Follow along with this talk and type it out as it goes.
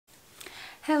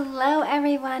Hello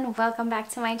everyone, welcome back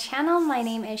to my channel. My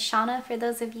name is Shauna for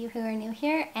those of you who are new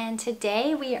here, and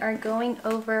today we are going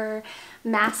over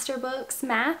Masterbooks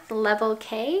Math Level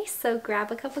K. So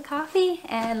grab a cup of coffee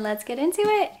and let's get into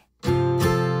it.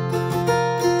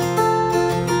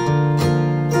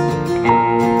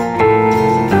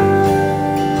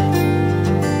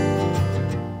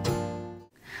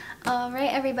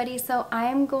 Alright everybody, so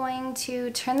I'm going to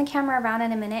turn the camera around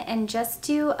in a minute and just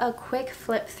do a quick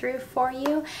flip through for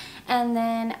you, and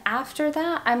then after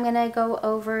that I'm going to go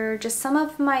over just some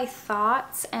of my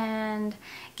thoughts and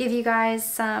give you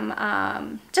guys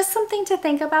some just something to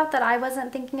think about that I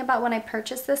wasn't thinking about when I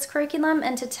purchased this curriculum,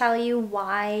 and to tell you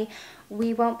why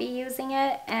we won't be using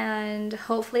it, and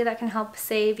hopefully that can help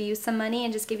save you some money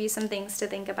and just give you some things to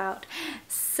think about.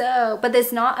 So, but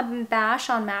there's not a bash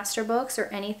on Masterbooks or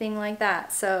anything like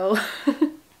that, so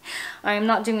I'm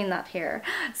not doing that here.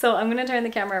 So I'm gonna turn the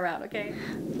camera around, okay?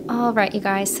 Alright you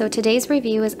guys, so today's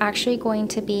review is actually going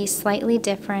to be slightly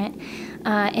different.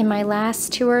 In my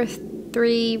last 2 or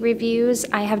 3 reviews,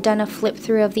 I have done a flip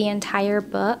through of the entire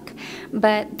book,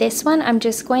 but this one I'm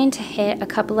just going to hit a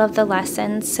couple of the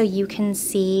lessons so you can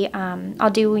see. I'll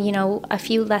do, you know, a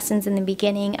few lessons in the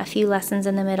beginning, a few lessons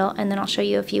in the middle, and then I'll show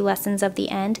you a few lessons of the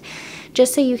end,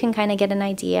 just so you can kind of get an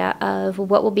idea of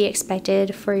what will be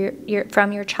expected for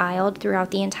from your child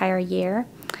throughout the entire year.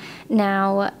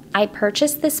 Now, I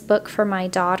purchased this book for my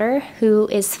daughter, who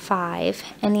is 5,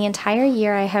 and the entire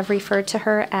year I have referred to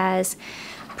her as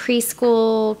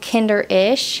preschool,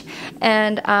 kinder-ish,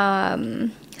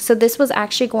 and so this was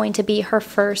actually going to be her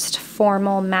first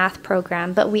formal math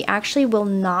program, but we actually will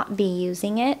not be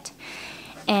using it,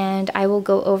 and I will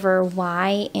go over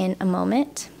why in a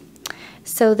moment.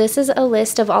 So this is a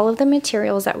list of all of the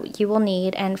materials that you will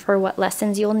need and for what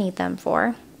lessons you'll need them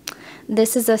for.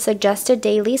 This is a suggested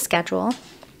daily schedule.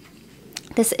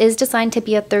 This is designed to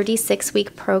be a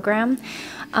 36-week program,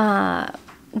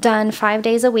 done 5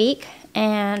 days a week,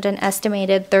 and an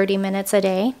estimated 30 minutes a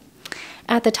day.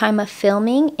 At the time of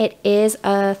filming, it is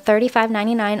a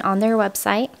 $35.99 on their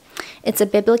website. It's a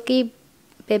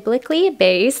biblically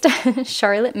based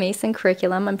Charlotte Mason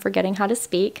curriculum. I'm forgetting how to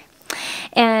speak.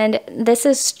 And this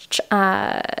is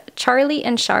Charlie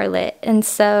and Charlotte. And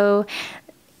so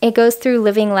it goes through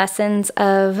living lessons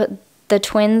of the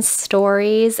twins'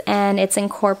 stories, and it's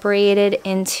incorporated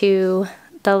into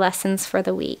the lessons for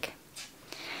the week.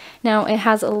 Now, it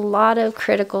has a lot of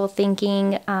critical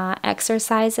thinking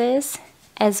exercises,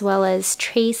 as well as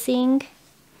tracing,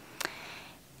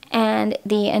 and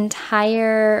the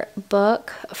entire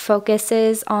book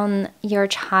focuses on your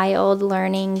child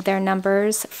learning their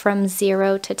numbers from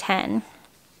 0 to 10.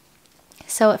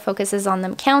 So it focuses on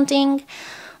them counting,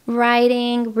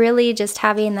 writing, really just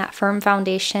having that firm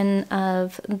foundation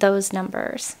of those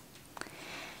numbers.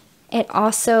 It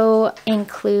also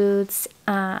includes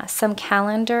some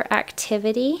calendar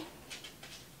activity,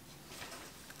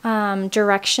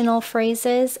 directional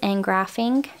phrases, and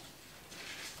graphing.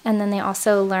 And then they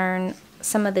also learn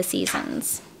some of the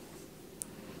seasons.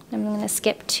 I'm going to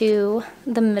skip to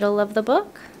the middle of the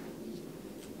book.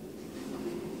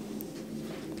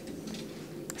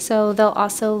 So they'll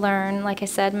also learn, like I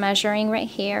said, measuring right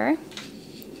here.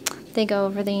 They go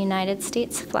over the United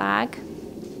States flag.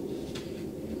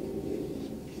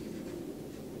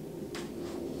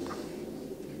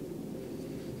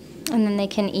 And then they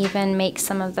can even make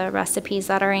some of the recipes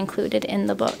that are included in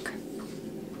the book.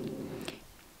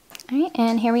 All right,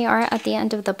 and here we are at the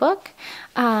end of the book.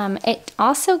 It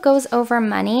also goes over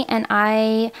money, and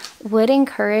I would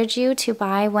encourage you to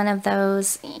buy one of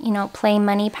those, you know, play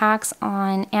money packs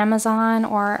on Amazon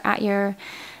or at your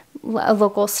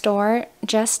local store,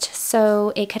 just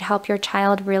so it could help your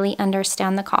child really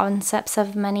understand the concepts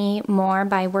of money more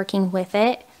by working with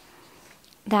it.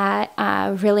 That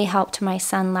really helped my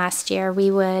son last year. We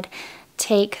would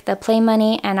take the play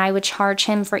money and I would charge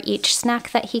him for each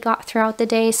snack that he got throughout the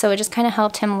day. So it just kind of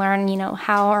helped him learn, you know,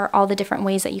 how are all the different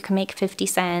ways that you can make 50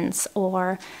 cents,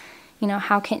 or, you know,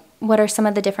 what are some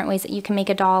of the different ways that you can make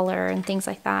 $1 and things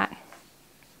like that.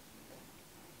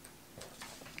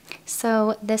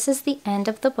 So this is the end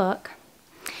of the book.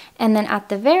 And then at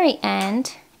the very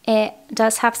end, it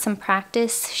does have some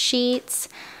practice sheets.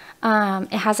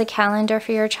 It has a calendar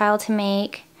for your child to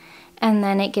make, and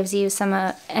then it gives you some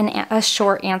a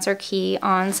short answer key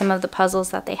on some of the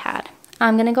puzzles that they had.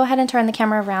 I'm going to go ahead and turn the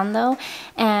camera around though,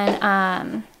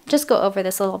 and just go over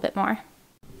this a little bit more.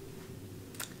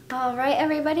 All right,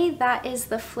 everybody, that is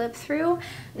the flip through.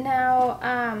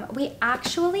 Now, we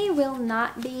actually will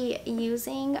not be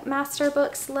using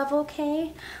Masterbooks Level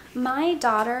K. My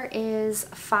daughter is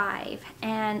 5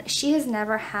 and she has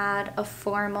never had a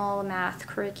formal math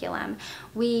curriculum.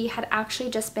 We had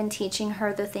actually just been teaching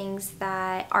her the things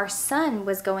that our son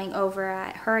was going over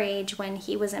at her age when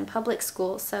he was in public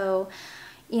school. So,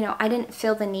 you know, I didn't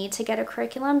feel the need to get a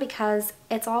curriculum because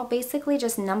it's all basically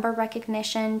just number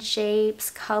recognition, shapes,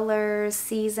 colors,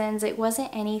 seasons. It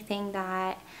wasn't anything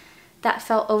that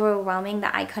felt overwhelming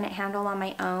that I couldn't handle on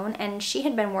my own. And she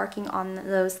had been working on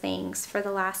those things for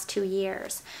the last 2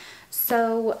 years.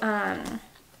 So,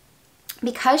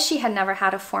 because she had never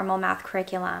had a formal math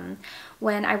curriculum,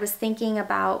 when I was thinking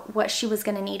about what she was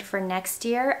going to need for next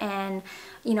year, and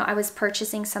you know, I was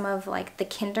purchasing some of like the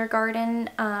kindergarten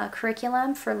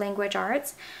curriculum for language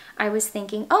arts, I was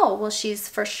thinking, oh, well, she's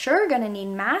for sure going to need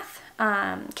math,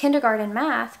 kindergarten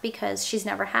math, because she's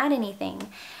never had anything.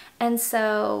 And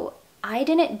so I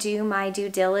didn't do my due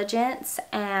diligence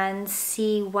and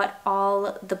see what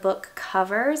all the book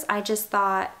covers. I just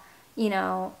thought, you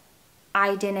know,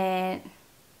 I didn't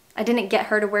get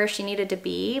her to where she needed to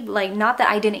be. Like, not that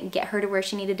I didn't get her to where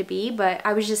she needed to be, but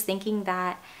I was just thinking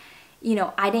that, you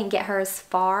know, I didn't get her as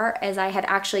far as I had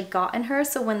actually gotten her.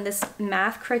 So when this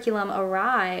math curriculum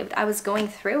arrived, I was going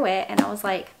through it and I was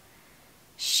like,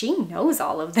 she knows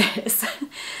all of this.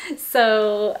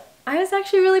 So I was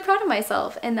actually really proud of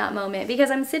myself in that moment,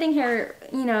 because I'm sitting here,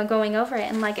 you know, going over it.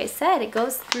 And like I said, it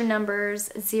goes through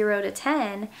numbers 0 to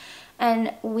 10.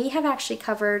 And we have actually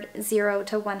covered 0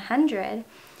 to 100.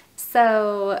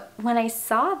 So when I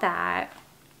saw that,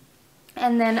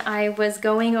 and then I was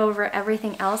going over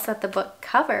everything else that the book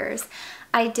covers,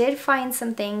 I did find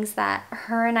some things that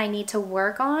her and I need to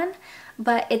work on,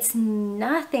 but it's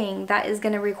nothing that is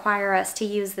going to require us to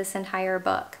use this entire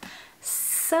book.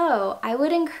 So I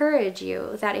would encourage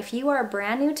you that if you are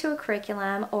brand new to a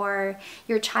curriculum or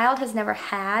your child has never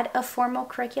had a formal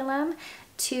curriculum,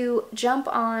 to jump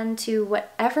on to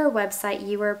whatever website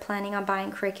you are planning on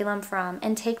buying curriculum from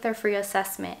and take their free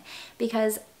assessment.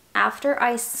 Because after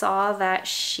I saw that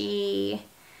she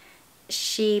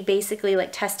basically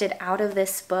like tested out of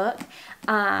this book,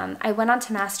 I went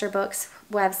onto Masterbooks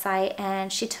website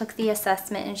and she took the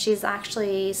assessment, and she's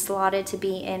actually slotted to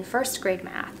be in 1st grade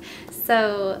math.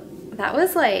 So that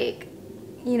was like,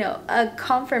 you know, a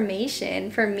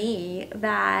confirmation for me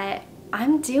that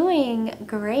I'm doing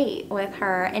great with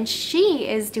her and she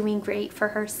is doing great for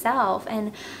herself.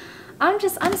 And I'm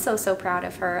so proud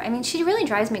of her. I mean, she really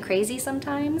drives me crazy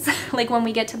sometimes. Like when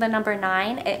we get to the number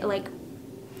 9, it like,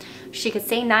 she could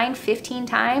say 9 15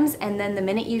 times, and then the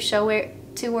minute you show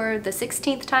it to her the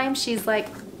 16th time, she's like,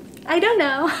 I don't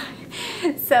know.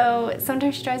 So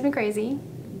sometimes she drives me crazy,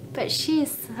 but she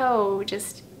is so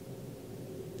just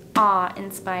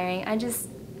awe-inspiring.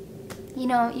 You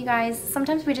know, you guys,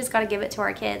 sometimes we just got to give it to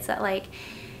our kids that like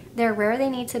they're where they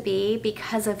need to be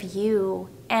because of you,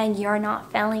 and you're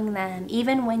not failing them.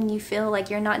 Even when you feel like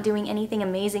you're not doing anything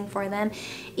amazing for them,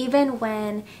 even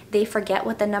when they forget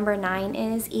what the number 9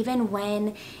 is, even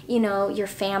when, you know, your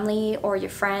family or your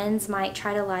friends might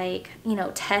try to like, you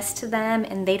know, test them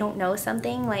and they don't know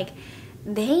something, like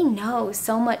they know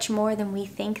so much more than we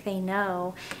think they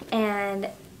know, and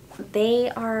they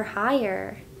are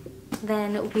higher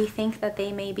than we think that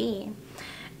they may be.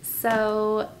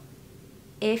 So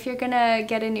if you're gonna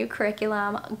get a new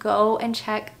curriculum, go and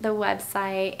check the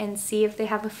website and see if they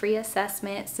have a free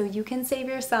assessment so you can save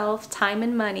yourself time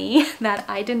and money that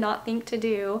I did not think to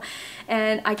do.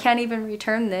 And I can't even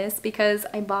return this because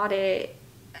I bought it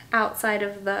outside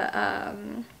of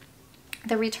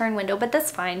the return window, but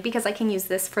that's fine because I can use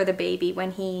this for the baby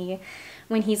when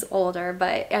he's older.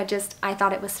 But I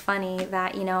thought it was funny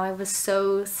that, you know, I was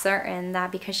so certain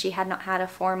that because she had not had a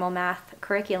formal math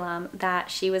curriculum that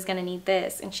she was going to need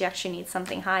this, and she actually needs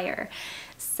something higher.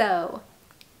 So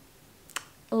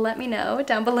let me know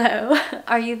down below.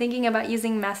 Are you thinking about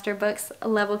using Masterbooks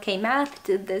Level K Math?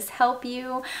 Did this help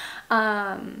you?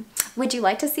 Would you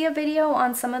like to see a video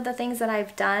on some of the things that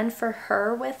I've done for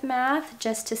her with math,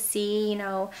 just to see, you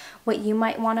know, what you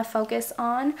might want to focus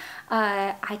on?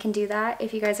 I can do that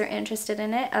if you guys are interested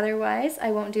in it. Otherwise,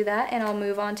 I won't do that and I'll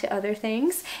move on to other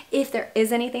things. If there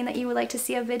is anything that you would like to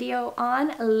see a video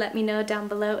on, let me know down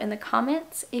below in the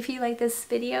comments. If you like this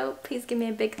video, please give me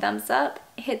a big thumbs up,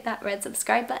 hit that red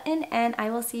subscribe button, and I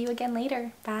will see you again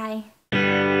later. Bye.